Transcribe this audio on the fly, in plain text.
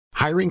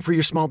Hiring for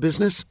your small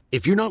business?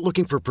 If you're not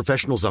looking for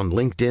professionals on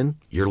LinkedIn,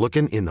 you're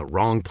looking in the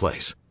wrong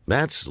place.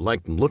 That's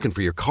like looking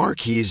for your car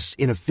keys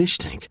in a fish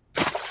tank.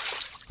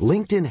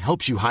 LinkedIn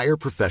helps you hire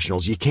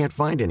professionals you can't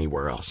find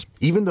anywhere else,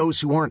 even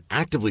those who aren't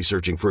actively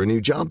searching for a new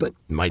job but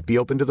might be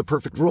open to the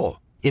perfect role.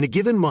 In a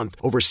given month,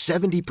 over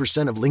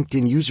 70% of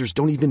LinkedIn users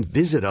don't even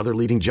visit other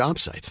leading job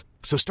sites.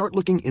 So start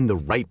looking in the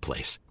right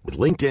place. With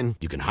LinkedIn,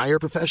 you can hire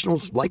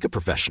professionals like a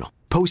professional.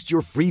 Post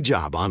your free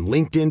job on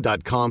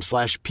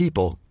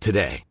linkedin.com/people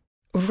today.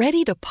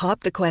 Ready to pop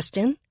the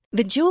question?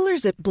 The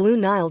jewelers at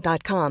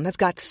BlueNile.com have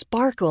got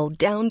sparkle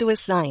down to a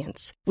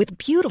science with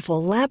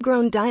beautiful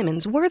lab-grown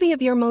diamonds worthy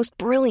of your most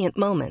brilliant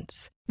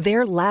moments.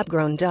 Their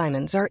lab-grown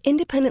diamonds are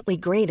independently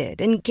graded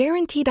and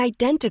guaranteed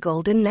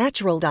identical to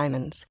natural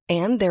diamonds,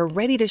 and they're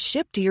ready to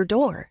ship to your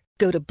door.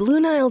 Go to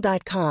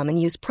BlueNile.com and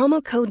use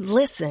promo code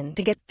LISTEN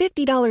to get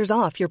 $50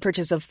 off your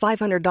purchase of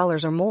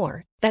 $500 or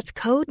more. That's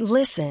code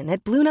LISTEN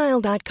at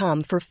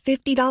BlueNile.com for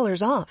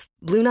 $50 off.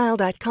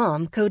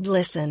 BlueNile.com, code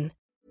LISTEN.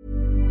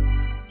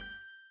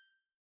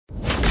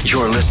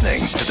 You're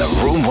listening to the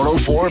Room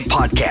 104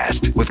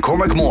 podcast with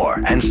Cormac Moore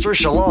and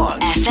Saoirse Long.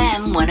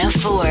 FM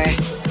 104.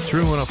 It's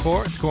Room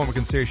 104. It's Cormac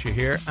and Saoirse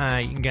here.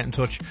 You can get in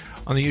touch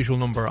on the usual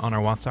number on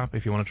our WhatsApp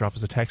if you want to drop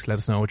us a text. Let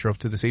us know what you're up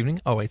to this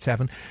evening.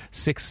 087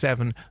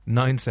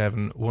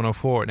 6797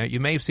 104. Now, you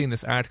may have seen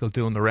this article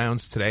doing the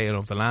rounds today and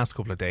over the last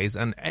couple of days,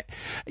 and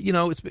you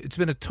know, it's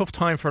been a tough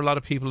time for a lot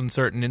of people in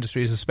certain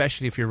industries,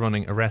 especially if you're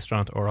running a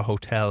restaurant or a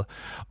hotel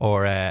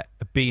or a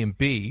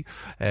B&B.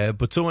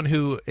 But someone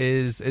who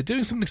is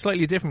doing something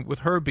slightly different with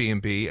her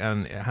B&B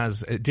and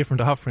has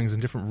different offerings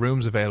and different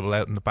rooms available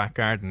out in the back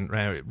garden,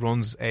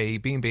 runs a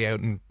B&B out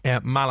in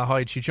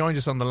Malahide. She joins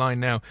us on the line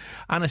now.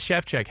 Anna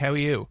Shevchik, how are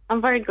you?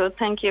 I'm very good,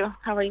 thank you.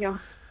 How are you?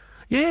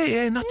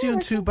 Yeah, not doing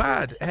too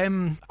bad.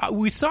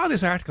 We saw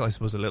this article, I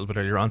suppose, a little bit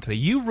earlier on today.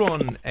 You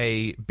run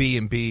a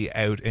B&B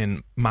out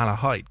in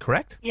Malahide,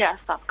 correct? Yes,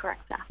 that's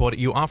correct, yeah. But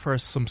you offer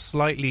some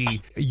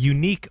slightly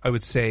unique, I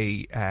would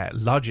say,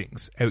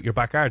 lodgings out your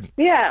back garden.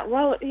 Yeah,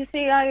 well, you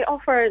see, I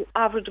offer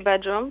average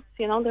bedrooms.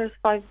 You know, there's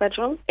 5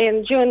 bedrooms.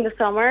 During the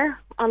summer,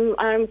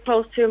 I'm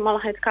close to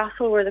Malahide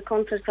Castle where the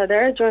concerts are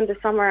there. During the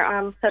summer,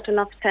 I'm setting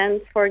up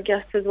tents for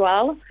guests as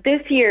well.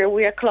 This year,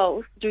 we are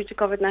closed due to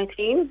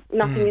COVID-19.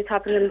 Nothing is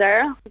happening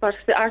there. But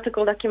the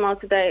article that came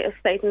out today is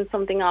stating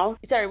something else.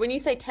 Sorry, when you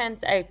say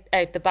tents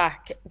out the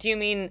back, do you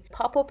mean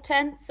pop-up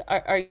tents?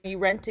 Are you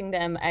renting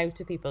them out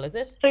to people, is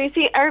it? So you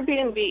see,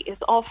 Airbnb is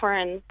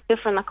offering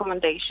different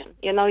accommodation.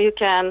 You know, you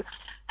can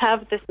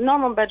have this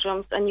normal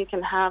bedrooms and you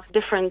can have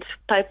different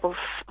type of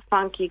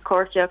funky,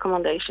 quirky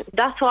accommodation.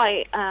 That's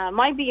why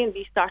my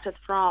B&B started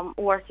from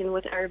working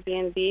with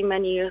Airbnb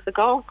many years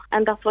ago,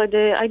 and that's why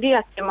the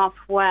idea came up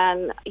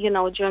when, you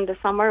know, during the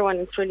summer when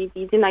it's really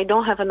busy and I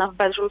don't have enough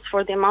bedrooms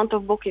for the amount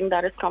of booking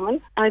that is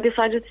coming. I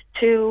decided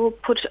to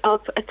put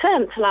up a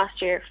tent last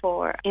year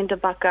in the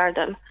back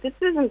garden. This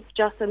isn't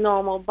just a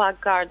normal back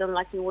garden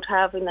like you would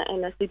have in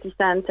a city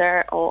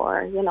center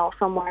or, you know,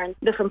 somewhere in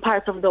different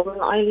parts of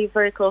Dublin. I live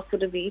very close to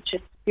the beach.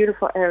 It's a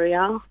beautiful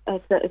area.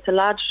 It's a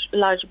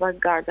large back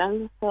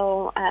garden.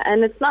 So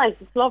and it's nice.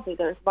 It's lovely.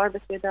 There's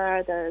barbecue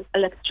there. There's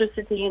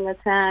electricity in the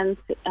tent.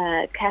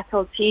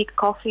 Kettle, tea,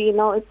 coffee. You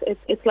know,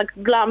 it's like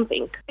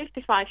glamping.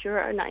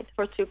 €55 a night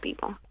for 2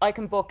 people. I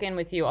can book in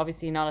with you.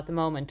 Obviously not at the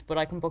moment, but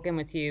I can book in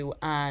with you,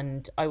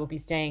 and I will be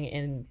staying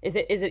in. Is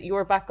it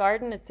your back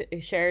garden? It's a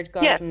shared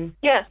garden.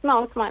 Yes.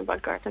 No, it's my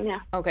back garden.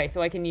 Yeah. Okay,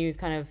 so I can use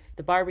kind of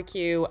the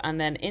barbecue,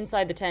 and then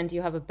inside the tent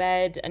you have a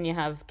bed and you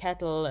have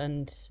kettle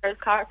and there's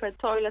carpet,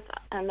 toilet,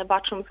 and the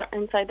bathrooms are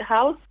inside the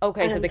house.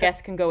 Okay, so the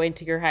guests can go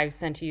into your house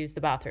then to use the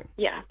bathroom?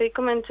 Yeah, they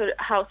come into the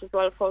house as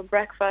well for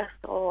breakfast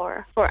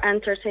or for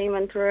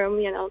entertainment room,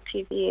 you know,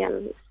 TV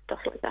and stuff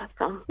like that.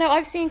 So. Now,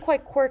 I've seen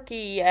quite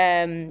quirky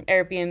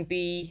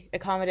Airbnb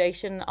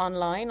accommodation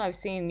online. I've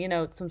seen, you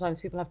know, sometimes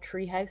people have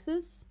tree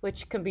houses,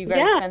 which can be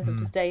very expensive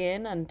to stay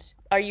in. And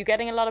are you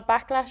getting a lot of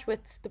backlash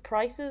with the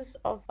prices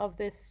of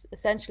this?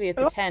 Essentially,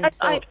 it's a tent.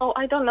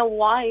 I don't know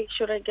why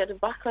should I get a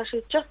backlash.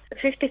 It's just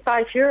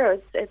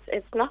 €55.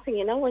 It's nothing,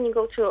 you know. When you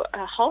go to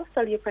a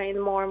hostel, you're paying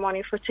more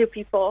money for 2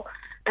 people.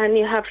 And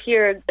you have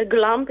here a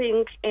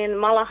glamping in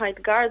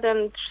Malahide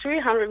Garden,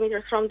 300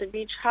 meters from the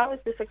beach. How is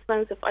this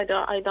expensive? I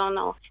don't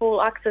know.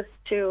 Full access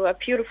to a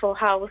beautiful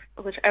house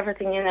with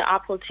everything in it,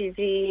 Apple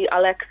TV,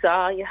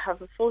 Alexa. You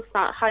have a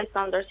high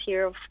standards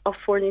here of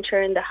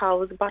furniture in the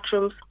house,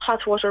 bathrooms,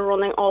 hot water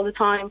running all the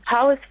time.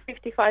 How is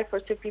 55 for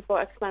 2 people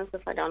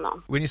expensive? I don't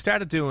know. When you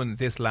started doing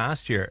this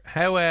last year,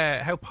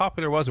 how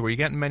popular was it? Were you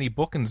getting many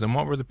bookings, and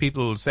what were the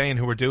people saying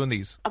who were doing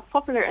these?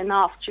 Popular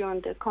enough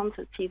during the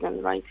concert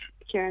season, right?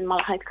 here in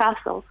Malahide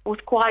Castle. It was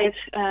quiet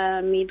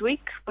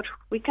midweek, but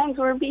weekends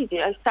were busy.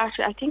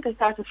 I think I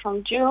started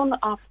from June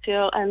up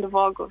till end of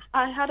August.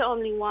 I had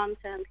only one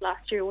tent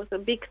last year. It was a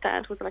big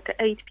tent, it was like an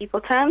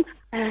 8-people tent.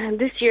 And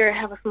this year I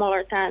have a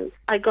smaller tent.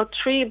 I got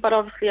 3, but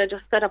obviously I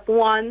just set up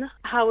one.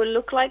 How it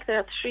looked like, there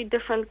are 3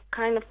 different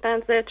kind of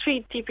tents. There are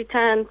 3 teepee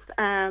tents.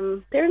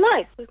 They're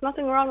nice. There's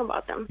nothing wrong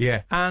about them.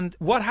 Yeah. And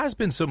what has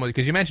been some,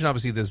 because you mentioned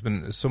obviously there's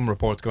been some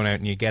reports going out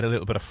and you get a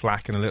little bit of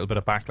flack and a little bit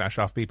of backlash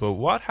off people.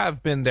 What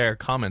have been their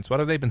comments? What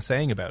have they been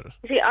saying about it?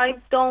 See, I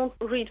don't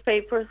read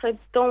papers. I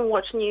don't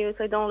watch news.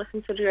 I don't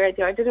listen to the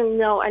radio. I didn't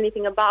know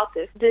anything about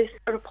this. This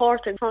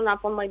reporter turned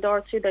up on my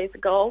door 2 days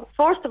ago.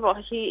 First of all,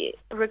 he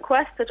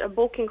requested a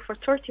booking for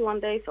 31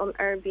 days on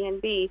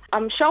Airbnb.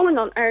 I'm showing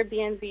on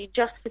Airbnb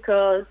just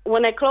because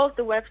when I closed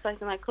the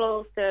website and I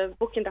closed the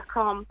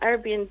booking.com,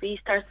 Airbnb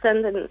started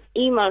sending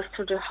emails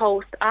to the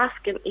host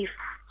asking if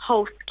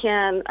host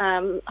can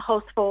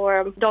host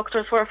for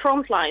doctors for a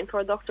frontline,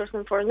 for doctors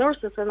and for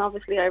nurses, and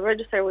obviously I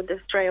registered with this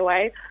straight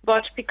away.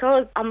 But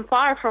because I'm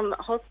far from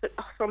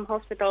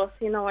hospitals,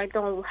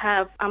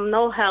 I'm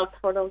no help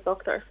for those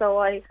doctors, so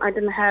I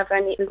didn't have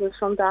any business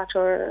from that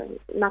or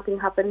nothing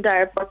happened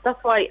there. But that's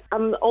why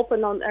I'm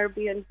open on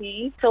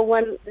Airbnb. So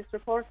when this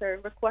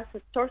reporter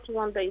requested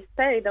 31 days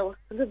stay, that was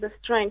a little bit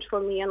strange for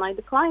me, and I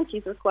declined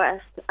his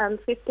request. And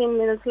 15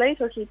 minutes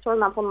later, he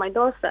turned up on my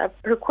doorstep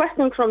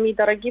requesting from me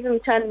that I give him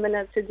 10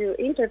 minutes to do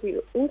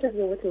interview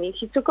with me.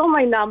 He took all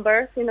my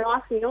numbers,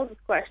 asked me all these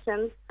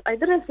questions. I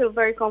didn't feel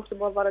very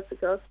comfortable about it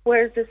because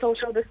where's the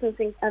social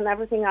distancing and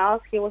everything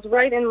else? He was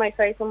right in my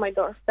face on my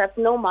doorstep,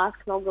 no mask,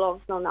 no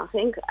gloves, no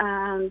nothing,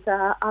 and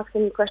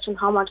asking me questions,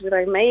 how much did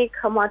I make,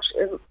 how much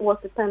was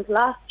the tent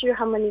last year,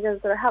 how many days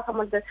did I have, how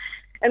much did...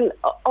 And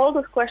all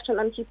those questions,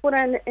 and he put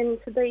in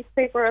today's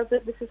paper as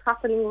if this is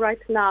happening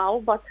right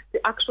now, but the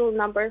actual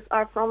numbers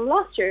are from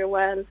last year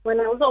when I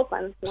was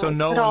open. So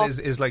no one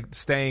is like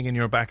staying in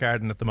your back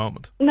garden at the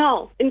moment?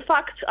 No. In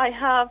fact, I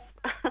have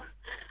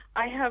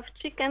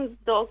chickens,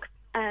 dogs,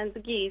 and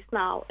geese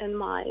now in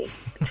my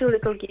 2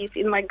 little geese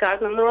in my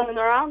garden running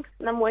around,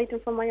 and I'm waiting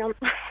for my own.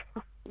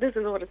 This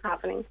is what is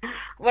happening.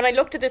 When I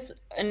looked at this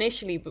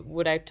initially, but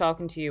without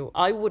talking to you,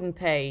 I wouldn't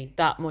pay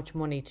that much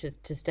money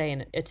to stay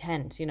in a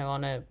tent,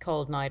 on a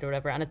cold night or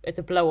whatever. And it's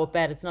a blow-up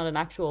bed. It's not an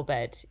actual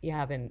bed you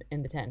have in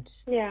the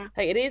tent. Yeah.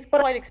 It is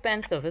quite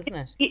expensive, isn't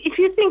it? If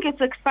you think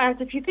it's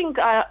expensive, if you think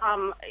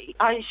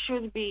I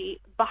should be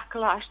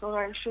backlashed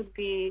or I should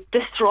be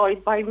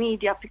destroyed by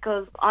media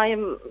because I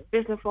am a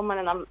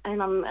businesswoman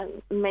and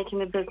I'm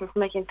making a business,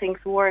 making things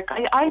work.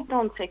 I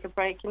don't take a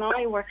break.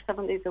 I work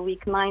 7 days a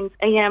week, 9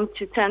 a.m.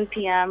 to 10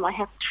 p.m. I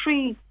have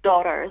 3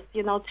 daughters.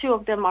 2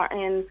 of them are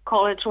in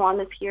college,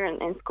 1 is here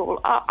in school.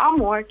 I'm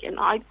working.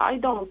 I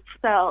don't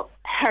sell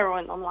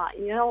heroin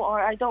online, or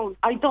I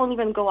don't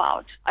even go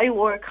out. I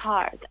work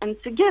hard. And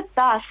to get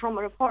that from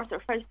a reporter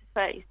face to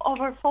face,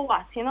 over for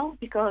what,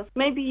 because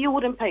maybe you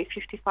wouldn't pay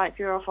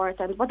 €55 for a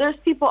tent, but there's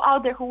people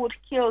out there who would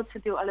kill to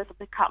do a little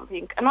bit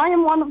camping. And I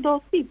am one of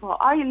those people.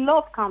 I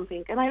love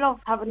camping and I love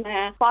having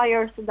a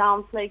fire, sit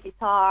down, play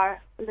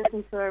guitar,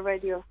 listen to a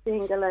radio,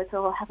 sing a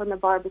little, having a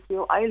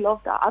barbecue. I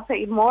love that. I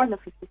pay more than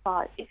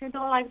 55. If you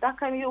don't like that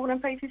kind, you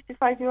wouldn't pay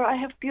 €55. I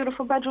have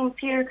beautiful bedrooms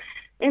here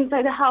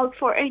inside the house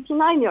for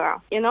 €89.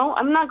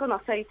 I'm not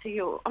gonna say to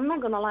you, I'm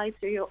not gonna lie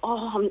to you,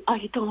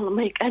 I don't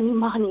make any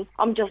money.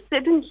 I'm just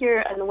sitting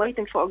here and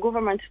waiting for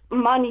government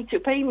money to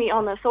pay me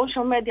on a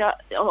social media,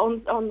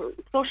 on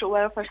social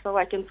welfare, so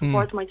I can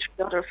support my 3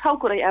 daughters. How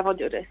could I ever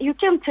do this? You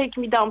can't take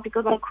me down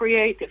because I'm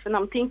creative and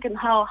I'm thinking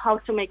how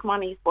to make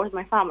money for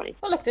my family.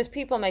 Well, look, there's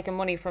people making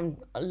money from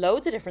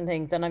loads of different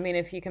things, and I mean,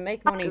 if you can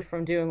make money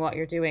from doing what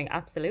you're doing,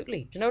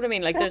 absolutely. Do you know what I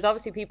mean? Like, there's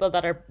obviously people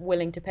that are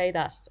willing to pay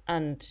that,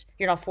 and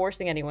you're not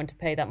forcing anyone to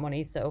pay that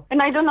money. So,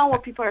 and I don't know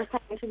what people are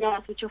saying, to be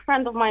honest with you. A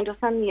friend of mine just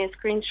sent me a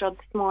screenshot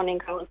this morning.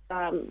 I was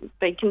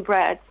baking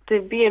bread. The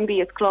B&B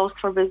is closed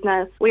for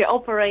business. We are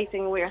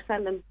operating. We are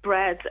sending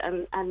bread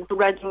and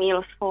ready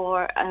meals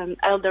for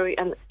elderly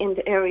and in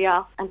the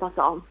area, and that's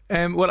all.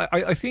 Well,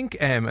 I think,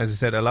 as I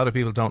said, a lot of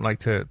people don't like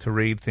to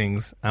read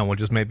things and will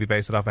just maybe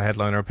base it off a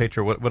headline or a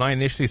picture. When I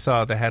initially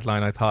saw the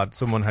headline, I thought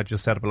someone had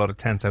just set up a lot of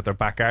tents out their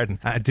back garden.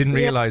 I didn't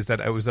realise that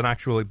it was an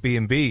actual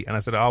B&B, and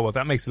I said, oh, well,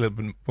 that makes a little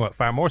bit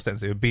far more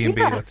sense. A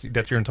B&B,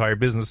 that's your entire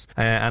business.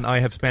 And I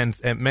have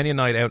spent many a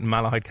night out in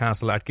Malahide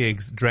Castle at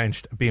gigs,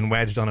 drenched, being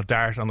wedged on a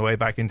dart on the way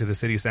back into the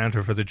city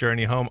centre for the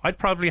journey home. I'd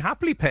probably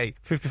happily pay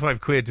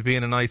 £55 to be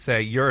in a nice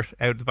yurt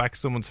out the back of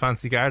someone's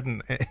fancy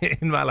garden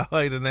in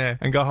Malahide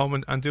and go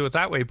home and do it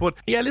that way. But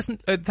yeah, listen,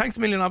 thanks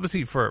a million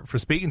obviously for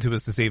speaking to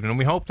us this evening, and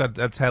we hope that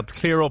that's helped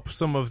clear up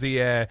some of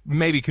the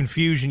maybe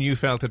confusion you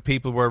felt that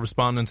people were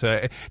responding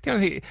to.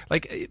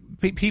 Like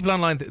people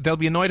online, they'll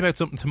be annoyed about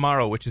something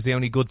tomorrow, which is the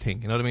only good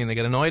thing. You know what I mean? They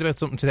get annoyed about about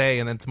something today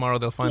and then tomorrow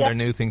they'll find their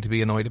new thing to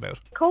be annoyed about.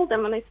 I called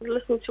them and I said,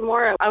 listen,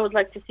 tomorrow I would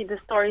like to see the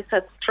story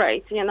set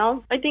straight, you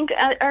know. I think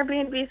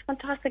Airbnb is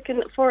fantastic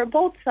for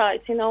both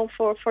sides, you know,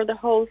 for the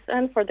host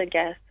and for the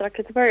guests. Like,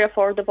 it's very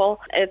affordable.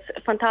 It's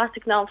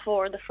fantastic now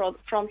for the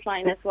front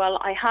line as well.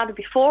 I had,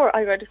 before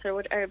I registered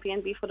with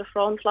Airbnb for the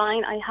front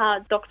line, I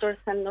had doctors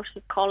and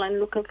nurses calling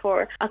looking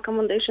for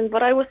accommodation,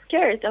 but I was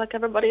scared like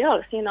everybody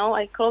else, you know.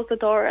 I closed the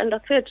door and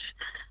that's it.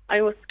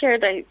 I was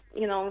scared.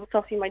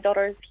 Sophie, my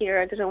daughter, is here.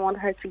 I didn't want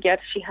her to get.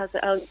 She has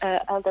an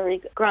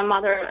elderly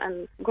grandmother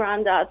and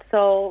granddad.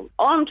 So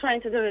all I'm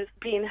trying to do is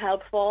being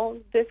helpful.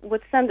 This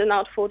with sending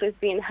out food is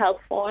being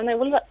helpful, and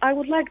I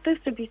would like this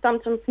to be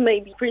sometimes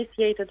maybe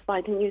appreciated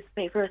by the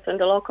newspapers and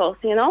the locals.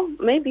 You know,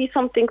 maybe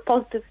something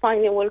positive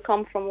finally will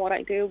come from what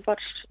I do. But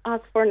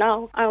as for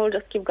now, I will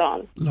just keep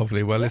going.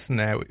 Lovely. Well,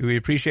 listen, we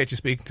appreciate you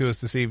speaking to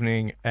us this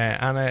evening,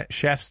 Anna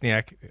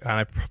Szczesniak, and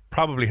I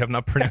probably have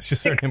not pronounced your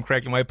surname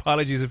correctly. My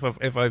apologies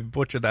if I've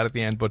butchered that at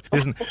the end, but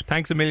listen,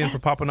 thanks a million for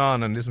popping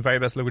on, and listen, very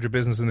best luck with your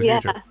business in the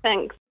future. Yeah,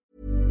 thanks.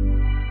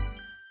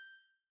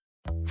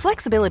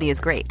 Flexibility is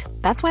great.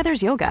 That's why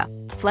there's yoga.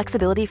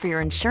 Flexibility for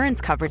your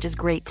insurance coverage is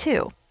great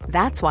too.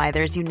 That's why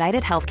there's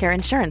United Healthcare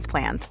Insurance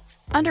Plans.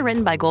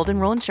 Underwritten by Golden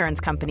Rule Insurance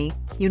Company,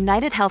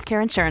 United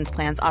Healthcare Insurance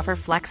Plans offer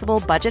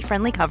flexible,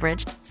 budget-friendly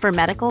coverage for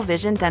medical,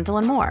 vision, dental,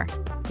 and more.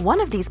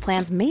 One of these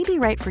plans may be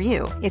right for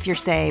you if you're,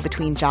 say,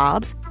 between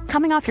jobs,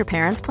 coming off your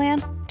parents'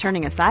 plan,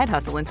 turning a side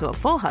hustle into a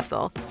full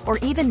hustle, or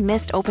even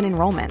missed open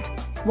enrollment.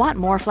 Want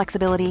more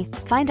flexibility?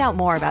 Find out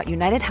more about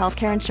United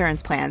Healthcare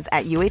Insurance Plans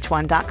at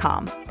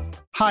uh1.com.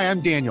 Hi,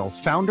 I'm Daniel,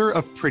 founder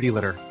of Pretty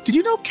Litter. Did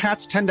you know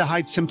cats tend to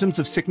hide symptoms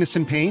of sickness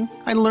and pain?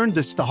 I learned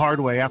this the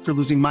hard way after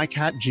losing my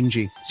cat,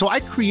 Gingy. So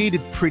I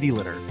created Pretty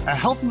Litter, a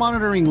health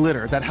monitoring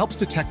litter that helps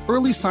detect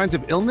early signs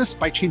of illness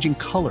by changing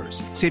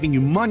colors, saving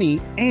you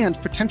money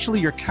and potentially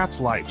your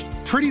cat's life.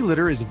 Pretty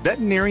Litter is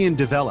veterinarian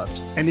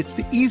developed, and it's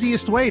the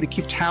easiest way to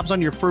keep tabs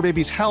on your fur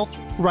baby's health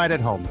right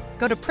at home.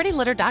 Go to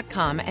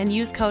prettylitter.com and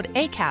use code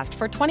ACAST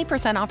for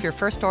 20% off your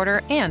first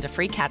order and a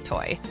free cat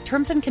toy.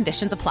 Terms and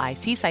conditions apply.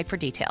 See site for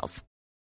details.